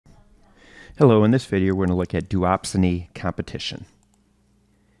Hello, in this video we're going to look at Duopsony Competition.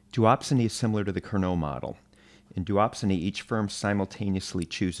 Duopsony is similar to the Carnot model. In Duopsony, each firm simultaneously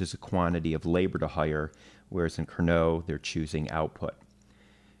chooses a quantity of labor to hire, whereas in Carnot they're choosing output.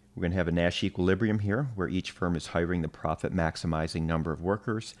 We're going to have a Nash equilibrium here, where each firm is hiring the profit-maximizing number of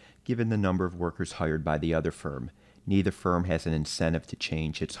workers, given the number of workers hired by the other firm. Neither firm has an incentive to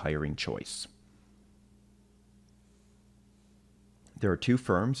change its hiring choice. There are two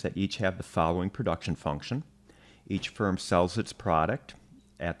firms that each have the following production function. Each firm sells its product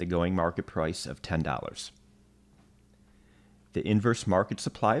at the going market price of $10. The inverse market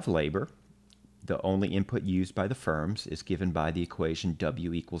supply of labor, the only input used by the firms, is given by the equation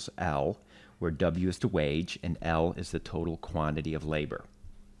W equals L, where W is the wage and L is the total quantity of labor.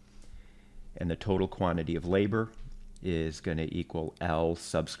 And the total quantity of labor is going to equal L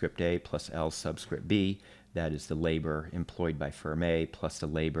subscript A plus L subscript B. That is the labor employed by firm A plus the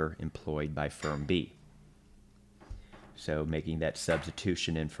labor employed by firm B. So making that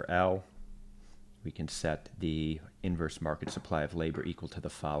substitution in for L, we can set the inverse market supply of labor equal to the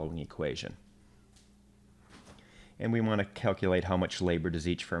following equation. And we want to calculate how much labor does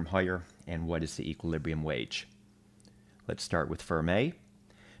each firm hire and what is the equilibrium wage. Let's start with firm A.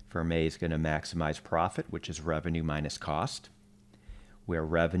 Firm A is going to maximize profit, which is revenue minus cost, where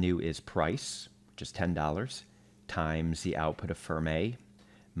revenue is price, which is $10, times the output of firm A,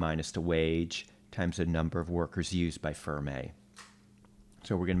 minus the wage, times the number of workers used by firm A.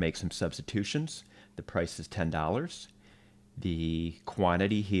 So we're going to make some substitutions. The price is $10. The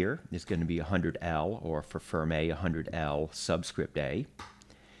quantity here is going to be 100L, or for firm A, 100L subscript A.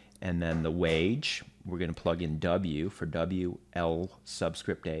 And then the wage, we're going to plug in W for W, L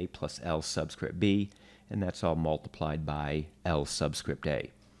subscript A plus L subscript B, and that's all multiplied by L subscript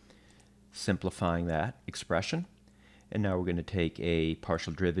A. Simplifying that expression, and now we're going to take a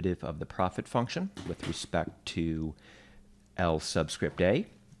partial derivative of the profit function with respect to L subscript A,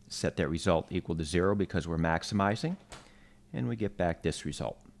 set that result equal to 0 because we're maximizing, and we get back this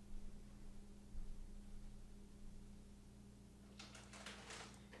result.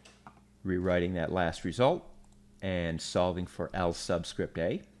 Rewriting that last result and solving for L subscript A.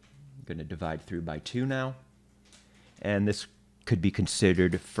 I'm going to divide through by 2 now, and this could be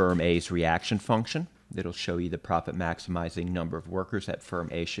considered firm A's reaction function. It'll show you the profit maximizing number of workers that firm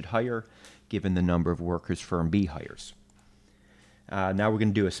A should hire given the number of workers firm B hires. Now we're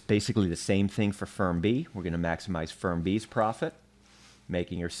going to do basically the same thing for firm B. We're going to maximize firm B's profit,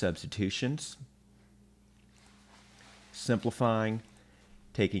 making our substitutions, simplifying,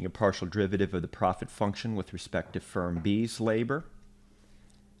 taking a partial derivative of the profit function with respect to firm B's labor,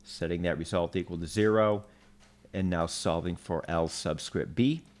 setting that result equal to 0, and now solving for L subscript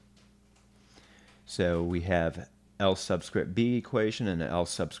B. So we have L subscript B equation and an L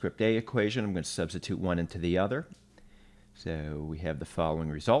subscript A equation. I'm going to substitute one into the other. So we have the following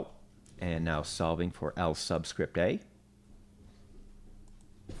result, and now solving for L subscript A.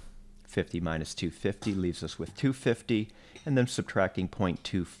 50 minus 250 leaves us with 250, and then subtracting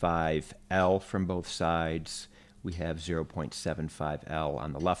 0.25 L from both sides, we have 0.75 L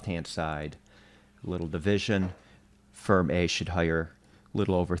on the left-hand side. A little division. Firm A should hire a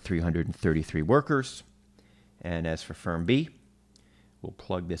little over 333 workers. And as for firm B, we'll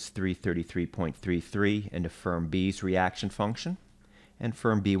plug this 333.33 into firm B's reaction function. And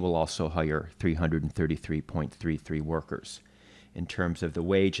firm B will also hire 333.33 workers. In terms of the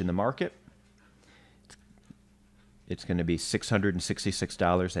wage in the market, it's going to be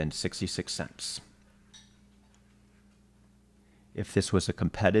 $666.66. If this was a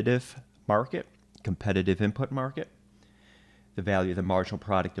competitive market, competitive input market, the value of the marginal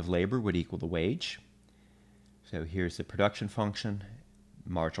product of labor would equal the wage. So here's the production function.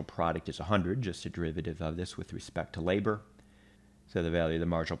 Marginal product is 100, just a derivative of this with respect to labor. So the value of the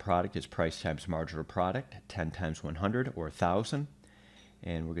marginal product is price times marginal product, 10 times 100, or 1,000.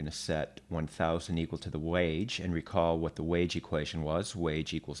 And we're going to set 1,000 equal to the wage, and recall what the wage equation was.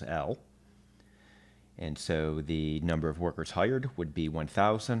 Wage equals L. And so the number of workers hired would be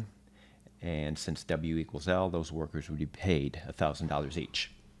 1,000. And since W equals L, those workers would be paid $1,000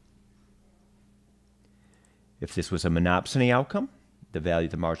 each. If this was a monopsony outcome, the value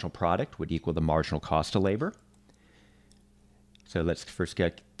of the marginal product would equal the marginal cost of labor. So let's first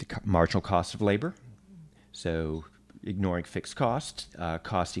get the marginal cost of labor. So ignoring fixed cost,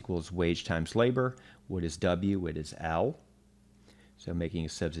 cost equals wage times labor. What is W? It is L. So making a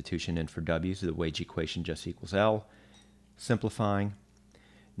substitution in for W, so the wage equation just equals L. Simplifying.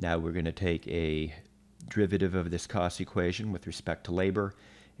 Now we're going to take a derivative of this cost equation with respect to labor,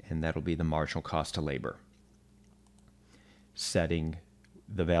 and that'll be the marginal cost of labor. Setting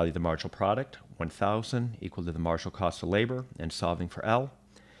The value of the marginal product, 1,000, equal to the marginal cost of labor, and solving for L.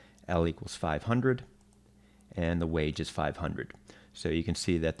 L equals 500, and the wage is 500. So you can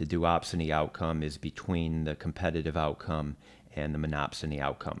see that the duopsony outcome is between the competitive outcome and the monopsony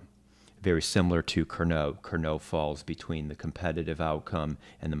outcome. Very similar to Carnot. Carnot falls between the competitive outcome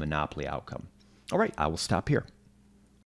and the monopoly outcome. All right, I will stop here.